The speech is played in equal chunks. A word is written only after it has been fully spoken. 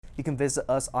you can visit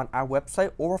us on our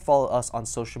website or follow us on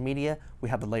social media. We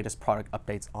have the latest product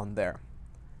updates on there.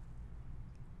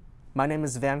 My name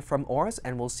is Van from AORUS,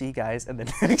 and we'll see you guys in the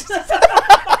next.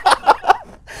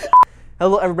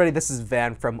 Hello everybody, this is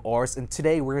Van from AORUS, and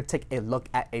today we're going to take a look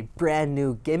at a brand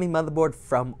new gaming motherboard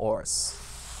from AORUS.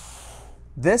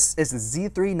 This is the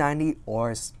Z390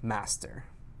 AORUS Master.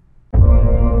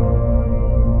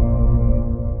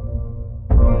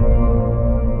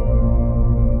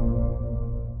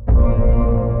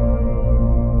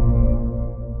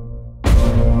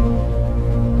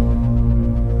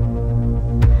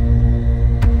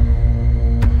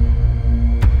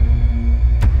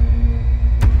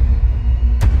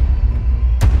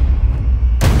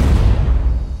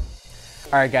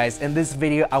 Alright guys, in this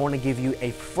video I want to give you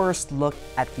a first look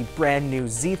at the brand new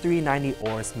Z390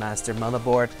 AORUS Master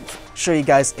motherboard, show you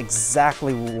guys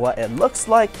exactly what it looks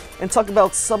like, and talk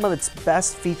about some of its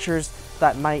best features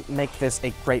that might make this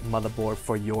a great motherboard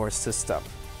for your system.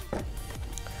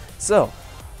 So,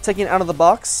 taking it out of the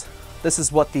box, this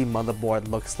is what the motherboard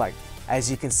looks like. As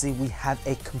you can see, we have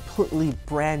a completely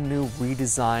brand new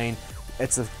redesign.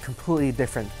 It's a completely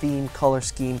different theme, color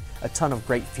scheme, a ton of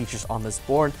great features on this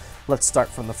board. Let's start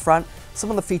from the front.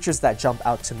 Some of the features that jump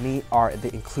out to me are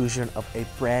the inclusion of a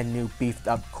brand new beefed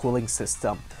up cooling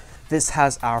system. This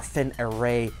has our fin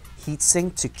array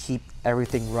heatsink to keep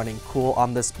everything running cool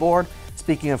on this board.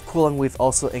 Speaking of cooling, we've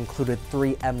also included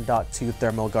 3 M.2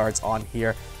 thermal guards on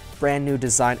here. Brand new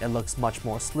design, it looks much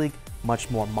more sleek, much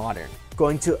more modern.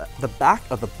 Going to the back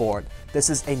of the board, this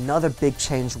is another big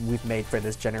change we've made for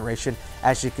this generation.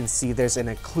 As you can see, there's an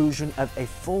inclusion of a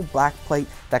full black plate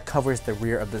that covers the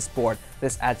rear of this board.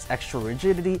 This adds extra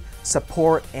rigidity,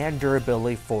 support, and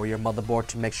durability for your motherboard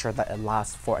to make sure that it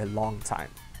lasts for a long time.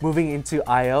 Moving into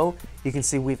I/O, you can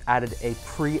see we've added a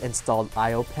pre-installed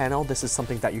I/O panel. This is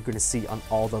something that you're going to see on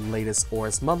all the latest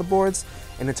AORUS motherboards.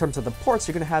 And in terms of the ports,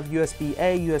 you're going to have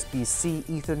USB-A, USB-C,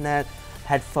 Ethernet,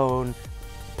 headphone,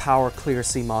 power, clear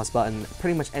CMOS button,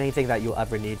 pretty much anything that you'll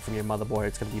ever need from your motherboard,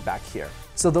 it's going to be back here.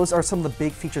 So those are some of the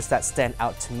big features that stand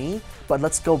out to me, but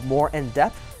let's go more in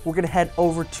depth. We're going to head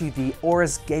over to the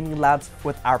AORUS Gaming Labs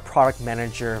with our product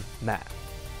manager, Matt.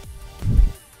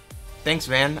 Thanks,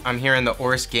 Van. I'm here in the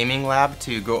AORUS Gaming Lab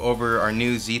to go over our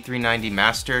new Z390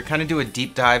 Master, kind of do a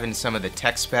deep dive into some of the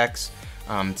tech specs,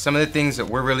 some of the things that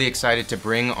we're really excited to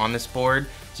bring on this board.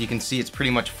 So you can see it's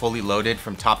pretty much fully loaded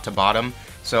from top to bottom.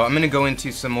 So I'm going to go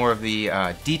into some more of the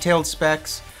detailed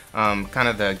specs, kind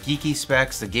of the geeky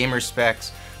specs, the gamer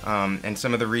specs, and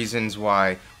some of the reasons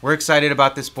why we're excited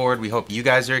about this board. We hope you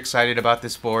guys are excited about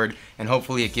this board, and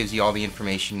hopefully it gives you all the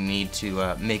information you need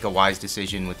to make a wise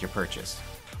decision with your purchase.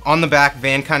 On the back,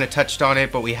 Van kind of touched on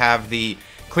it, but we have the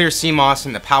clear CMOS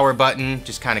and the power button,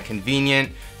 just kind of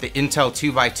convenient. The Intel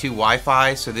 2x2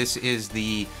 Wi-Fi, so this is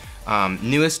the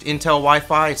newest Intel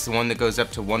Wi-Fi. It's the one that goes up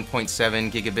to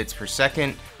 1.7 gigabits per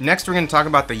second. Next, we're going to talk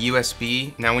about the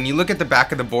USB. Now, when you look at the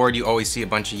back of the board, you always see a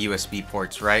bunch of USB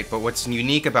ports, right? But what's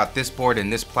unique about this board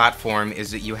and this platform is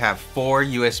that you have 4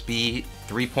 USB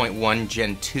 3.1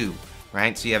 Gen 2,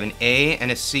 right? So you have an A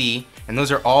and a C, and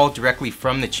those are all directly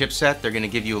from the chipset. They're going to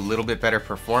give you a little bit better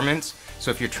performance. So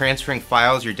if you're transferring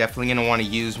files, you're definitely going to want to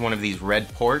use one of these red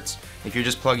ports. If you're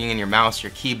just plugging in your mouse,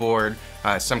 your keyboard,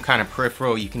 some kind of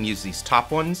peripheral, you can use these top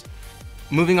ones.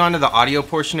 Moving on to the audio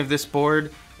portion of this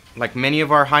board, like many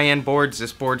of our high-end boards,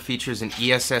 this board features an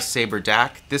ESS Sabre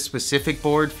DAC. This specific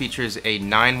board features a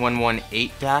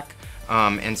 9118 DAC.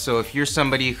 And so if you're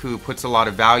somebody who puts a lot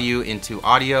of value into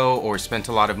audio or spent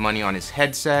a lot of money on his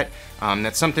headset,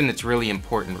 that's something that's really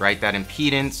important, right? That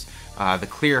impedance, the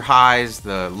clear highs,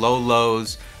 the low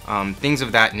lows, things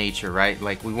of that nature, right?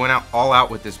 Like we went all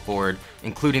out with this board,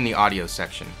 including the audio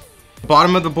section.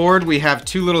 Bottom of the board, we have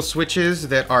 2 little switches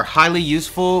that are highly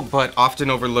useful, but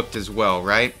often overlooked as well,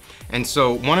 right? And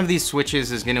so one of these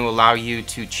switches is going to allow you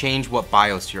to change what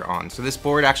BIOS you're on. So this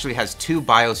board actually has 2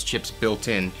 BIOS chips built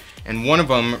in, and one of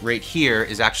them right here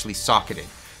is actually socketed.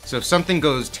 So if something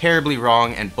goes terribly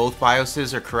wrong and both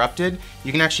BIOSes are corrupted,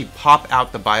 you can actually pop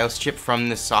out the BIOS chip from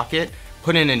this socket,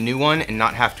 put in a new one, and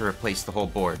not have to replace the whole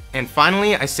board. And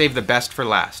finally, I saved the best for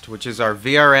last, which is our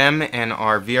VRM and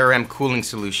our VRM cooling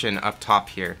solution up top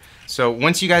here. So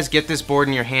once you guys get this board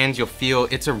in your hands, you'll feel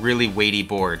it's a really weighty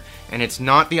board. And it's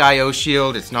not the I/O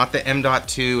shield, it's not the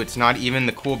M.2, it's not even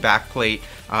the cool backplate.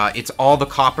 It's all the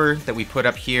copper that we put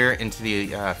up here into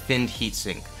the finned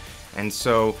heatsink. And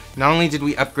so not only did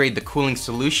we upgrade the cooling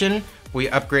solution, we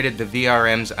upgraded the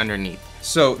VRMs underneath.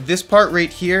 So this part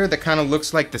right here that kind of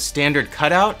looks like the standard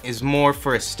cutout is more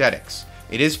for aesthetics.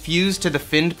 It is fused to the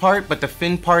finned part, but the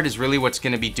finned part is really what's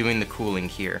going to be doing the cooling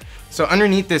here. So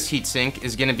underneath this heatsink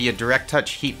is going to be a direct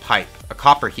touch heat pipe, a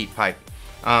copper heat pipe,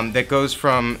 that goes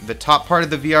from the top part of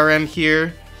the VRM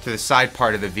here to the side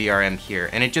part of the VRM here,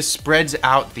 and it just spreads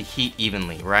out the heat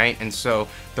evenly, right? And so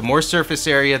the more surface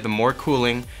area, the more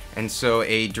cooling, and so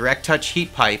a direct touch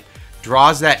heat pipe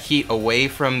draws that heat away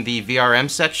from the VRM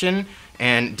section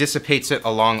and dissipates it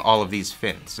along all of these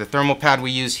fins. The thermal pad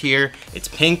we use here, it's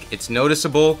pink, it's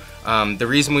noticeable. The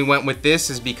reason we went with this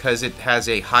is because it has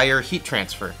a higher heat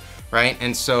transfer, right?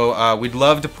 And so we'd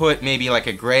love to put maybe like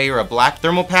a gray or a black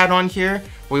thermal pad on here.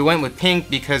 We went with pink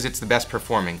because it's the best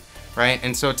performing, right?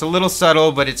 And so it's a little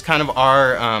subtle, but it's kind of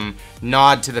our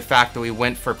nod to the fact that we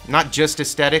went for not just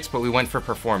aesthetics, but we went for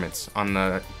performance on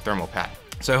the thermal pad.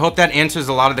 So I hope that answers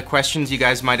a lot of the questions you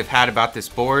guys might have had about this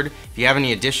board. If you have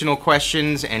any additional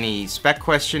questions, any spec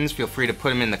questions, feel free to put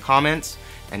them in the comments.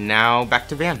 And now back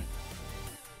to Van.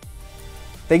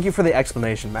 Thank you for the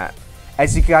explanation, Matt.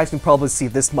 As you guys can probably see,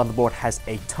 this motherboard has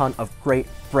a ton of great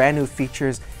brand new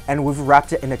features, and we've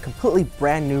wrapped it in a completely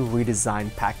brand new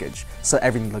redesigned package. So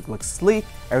everything looks sleek,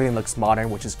 everything looks modern,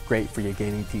 which is great for your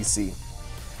gaming PC.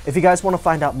 If you guys want to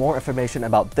find out more information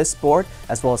about this board,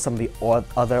 as well as some of the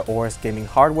other AORUS gaming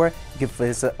hardware, you can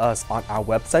visit us on our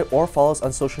website or follow us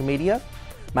on social media.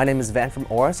 My name is Van from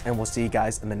AORUS, and we'll see you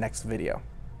guys in the next video.